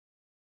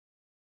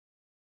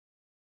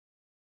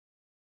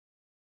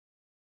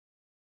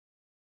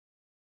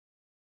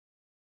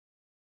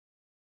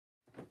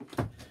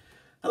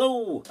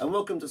Hello and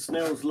welcome to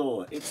Snells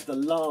Law. It's the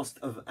last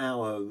of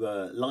our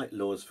light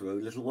laws for a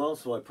little while,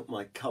 so I put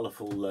my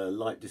colourful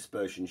light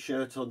dispersion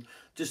shirt on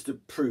just to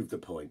prove the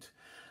point.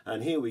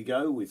 And here we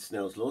go with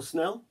Snells Law.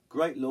 Snell,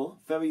 great law,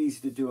 very easy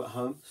to do at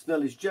home.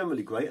 Snell is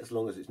generally great as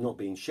long as it's not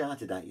being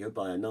shouted at you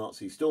by a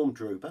Nazi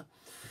stormtrooper.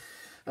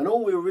 And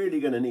all we're really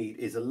going to need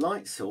is a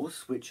light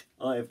source, which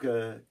I have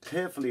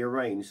carefully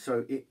arranged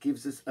so it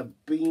gives us a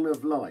beam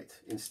of light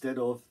instead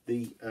of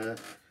the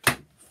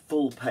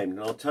full pen. And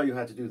I'll tell you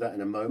how to do that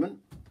in a moment.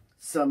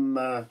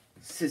 Some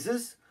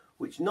scissors,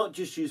 which not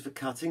just used for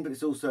cutting, but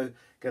it's also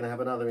going to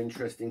have another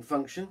interesting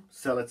function.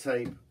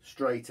 Sellotape,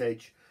 straight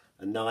edge,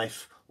 a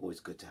knife. Always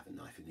good to have a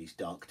knife in these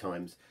dark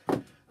times.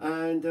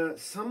 And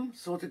some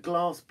sort of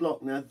glass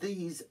block. Now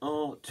these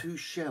are two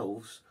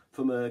shelves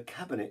from a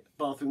cabinet,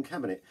 bathroom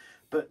cabinet.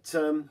 But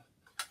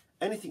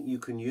anything you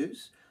can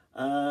use.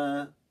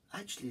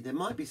 Actually, there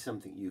might be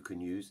something you can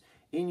use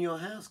in your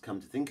house,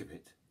 come to think of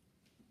it.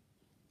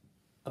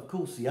 Of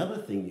course, the other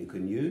thing you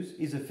can use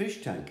is a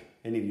fish tank.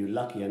 Any of you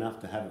lucky enough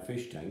to have a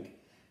fish tank,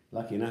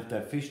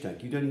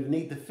 you don't even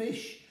need the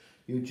fish.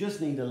 You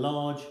just need a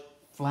large,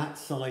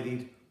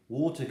 flat-sided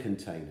water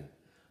container.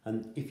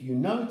 And if you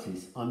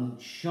notice, I'm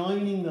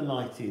shining the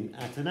light in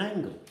at an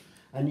angle.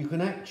 And you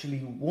can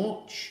actually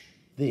watch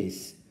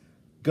this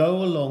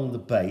go along the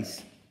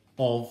base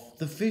of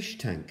the fish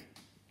tank.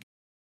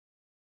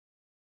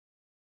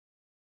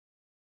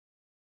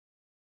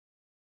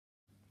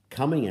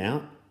 Coming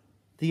out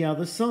the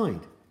other side,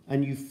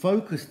 and you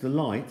focus the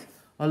light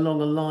along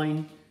a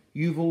line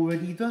you've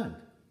already done.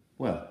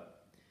 Well,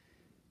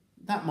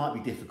 that might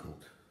be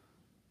difficult.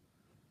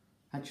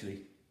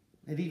 Actually,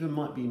 it even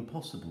might be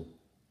impossible.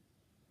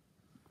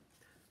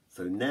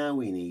 So now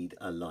we need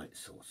a light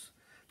source.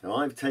 Now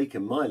I've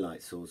taken my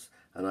light source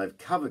and I've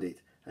covered it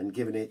and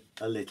given it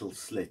a little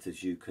slit,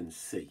 as you can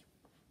see.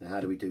 Now how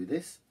do we do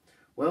this?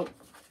 Well,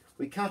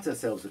 we cut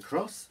ourselves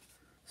across,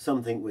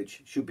 something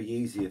which should be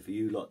easier for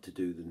you lot to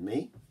do than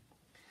me.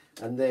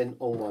 And then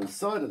on one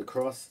side of the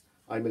cross,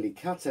 I merely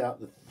cut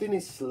out the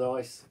thinnest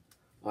slice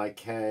I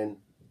can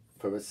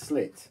for a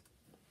slit.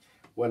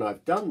 When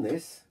I've done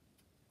this,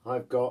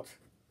 I've got,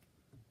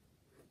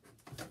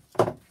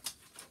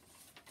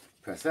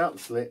 press out the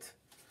slit,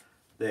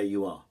 there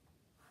you are.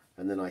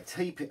 And then I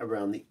tape it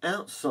around the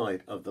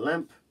outside of the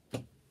lamp.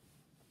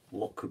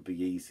 What could be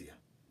easier?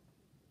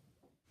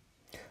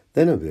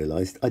 Then I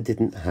realised I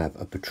didn't have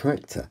a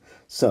protractor.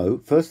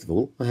 So, first of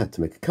all, I had to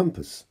make a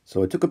compass.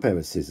 So I took a pair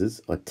of scissors,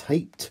 I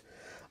taped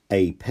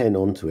a pen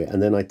onto it,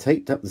 and then I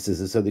taped up the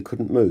scissors so they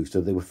couldn't move, so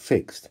they were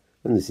fixed.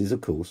 And this is, of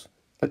course,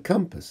 a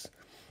compass.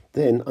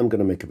 Then I'm going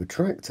to make a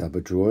protractor by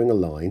drawing a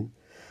line.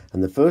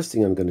 And the first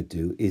thing I'm going to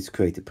do is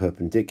create a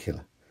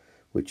perpendicular,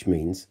 which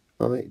means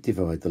I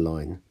divide the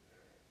line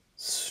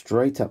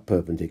straight up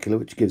perpendicular,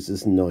 which gives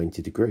us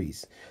 90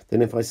 degrees.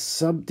 Then if I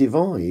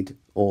subdivide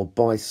or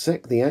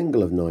bisect the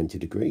angle of 90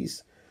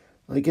 degrees,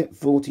 I get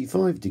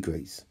 45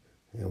 degrees.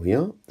 There we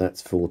are,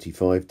 that's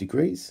 45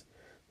 degrees.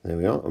 There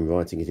we are, I'm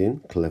writing it in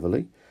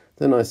cleverly.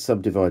 Then I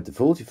subdivide to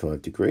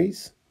 45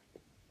 degrees,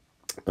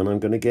 and I'm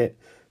going to get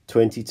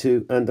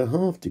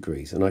 22.5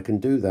 degrees, and I can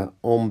do that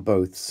on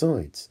both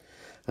sides.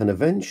 And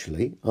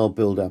eventually I'll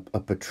build up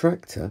a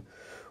protractor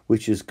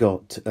which has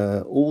got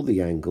all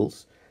the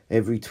angles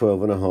every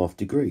 12.5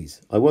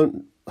 degrees. I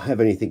won't have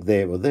anything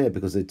there or there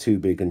because they're too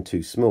big and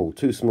too small.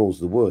 Too small is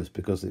the worst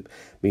because it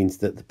means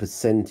that the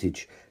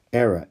percentage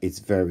error is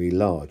very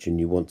large, and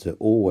you want to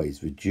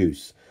always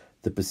reduce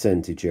the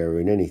percentage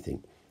error in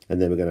anything.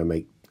 And then we're going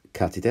to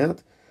cut it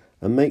out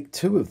and make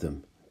two of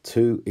them.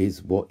 Two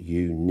is what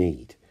you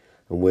need.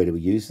 And where do we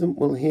use them?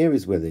 Well, here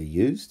is where they're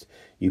used.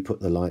 You put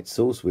the light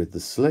source with the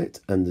slit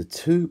and the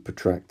two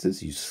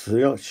protractors. You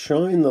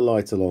shine the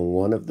light along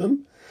one of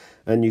them,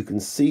 and you can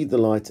see the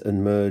light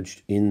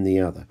emerged in the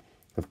other.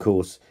 Of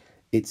course,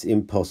 it's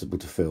impossible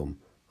to film.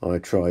 I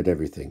tried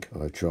everything.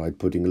 I tried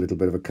putting a little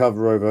bit of a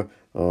cover over.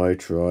 I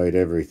tried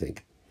everything.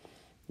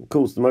 Of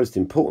course, the most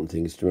important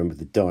thing is to remember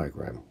the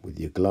diagram with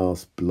your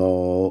glass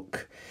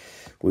block,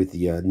 with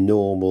your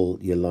normal,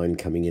 your line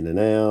coming in and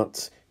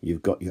out.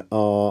 You've got your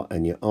R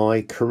and your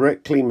I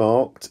correctly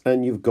marked,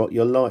 and you've got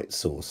your light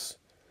source.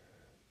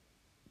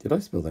 Did I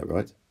spell that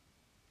right?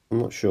 I'm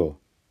not sure.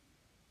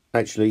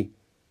 Actually,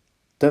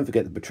 don't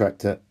forget the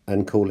protractor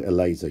and call it a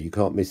laser. You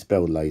can't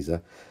misspell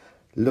laser.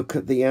 Look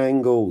at the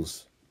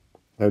angles.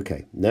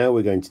 Okay, now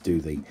we're going to do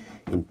the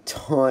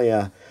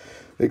entire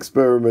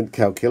experiment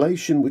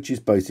calculation, which is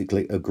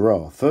basically a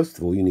graph. First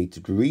of all, you need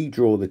to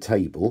redraw the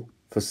table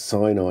for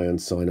sine I and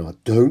sine R.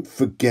 Don't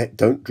forget,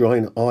 don't draw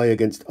an I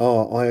against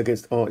R. I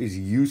against R is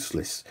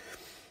useless.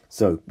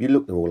 So you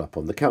look them all up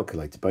on the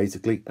calculator,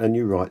 basically, and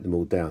you write them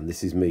all down.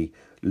 This is me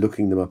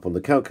looking them up on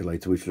the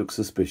calculator, which looks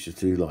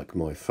suspiciously like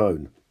my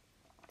phone.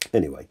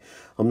 Anyway,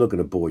 I'm not going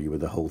to bore you with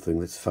the whole thing.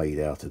 Let's fade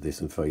out of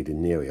this and fade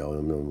in. There we are.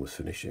 I'm almost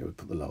finished here. We'll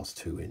put the last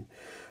two in.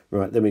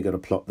 Right, then we've got to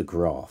plot the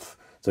graph.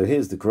 So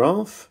here's the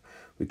graph.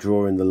 We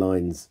draw in the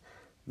lines,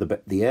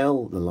 the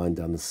L, the line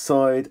down the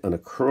side and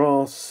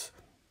across.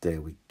 There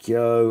we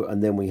go.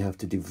 And then we have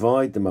to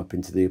divide them up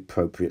into the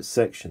appropriate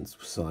sections.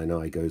 Sine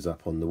I goes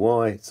up on the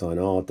y, sine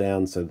r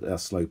down, so that our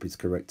slope is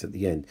correct at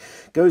the end.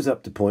 Goes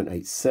up to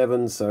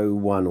 0.87, so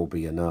 1 will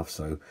be enough.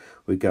 So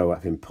we go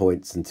up in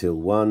points until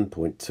 1,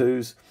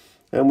 0.2s.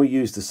 And we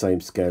use the same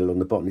scale on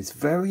the bottom. It's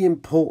very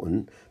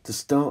important to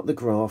start the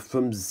graph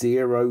from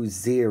 0,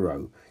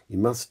 0. You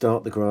must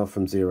start the graph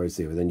from 0,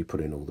 0. Then you put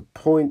in all the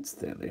points.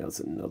 There's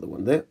another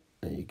one there.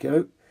 There you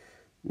go.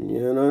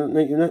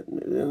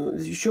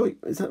 Is you sure?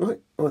 Is that right?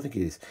 Oh, I think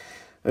it is.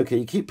 Okay,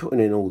 you keep putting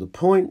in all the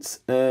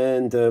points,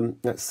 and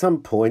at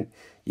some point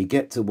you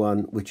get to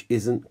one which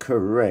isn't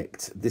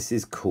correct. This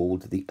is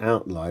called the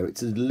outlier.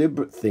 It's a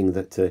deliberate thing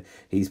that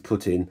he's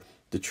put in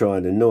to try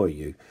and annoy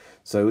you.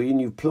 So when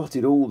you've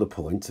plotted all the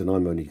points, and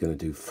I'm only going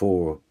to do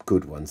 4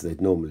 good ones,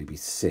 there'd normally be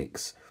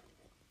 6.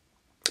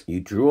 You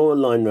draw a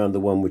line around the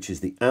one which is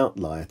the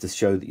outlier to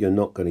show that you're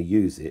not going to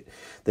use it.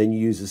 Then you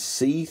use a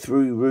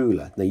see-through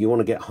ruler. Now you want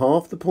to get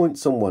half the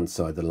points on one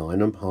side of the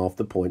line and half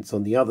the points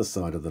on the other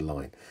side of the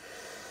line.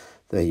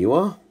 There you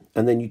are.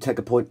 And then you take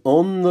a point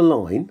on the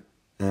line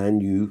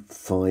and you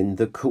find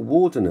the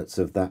coordinates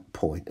of that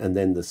point. And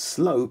then the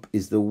slope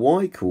is the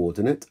y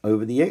coordinate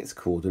over the x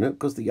coordinate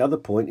because the other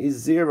point is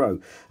 0.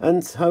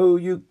 And so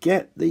you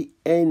get the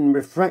n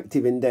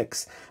refractive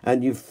index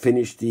and you've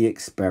finished the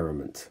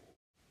experiment.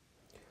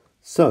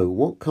 So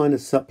what kind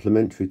of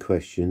supplementary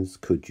questions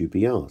could you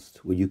be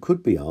asked? Well, you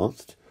could be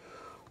asked,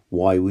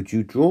 why would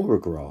you draw a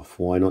graph?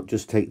 Why not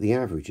just take the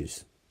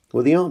averages?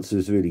 Well, the answer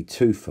is really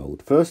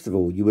twofold. First of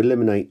all, you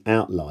eliminate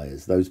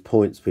outliers, those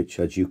points which,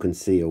 as you can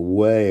see, are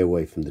way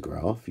away from the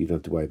graph. You don't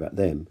have to worry about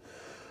them.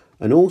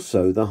 And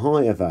also, the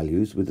higher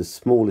values with the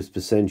smallest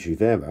percentage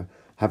of error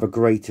have a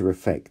greater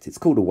effect. It's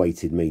called a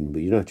weighted mean,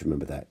 but you don't have to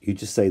remember that. You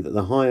just say that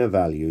the higher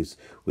values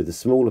with the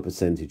smaller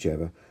percentage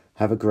error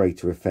have a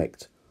greater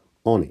effect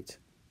on it.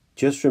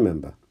 Just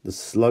remember, the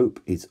slope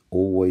is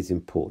always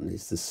important.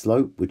 It's the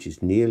slope which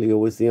is nearly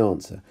always the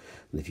answer.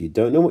 And if you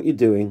don't know what you're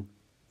doing,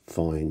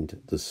 find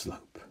the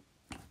slope.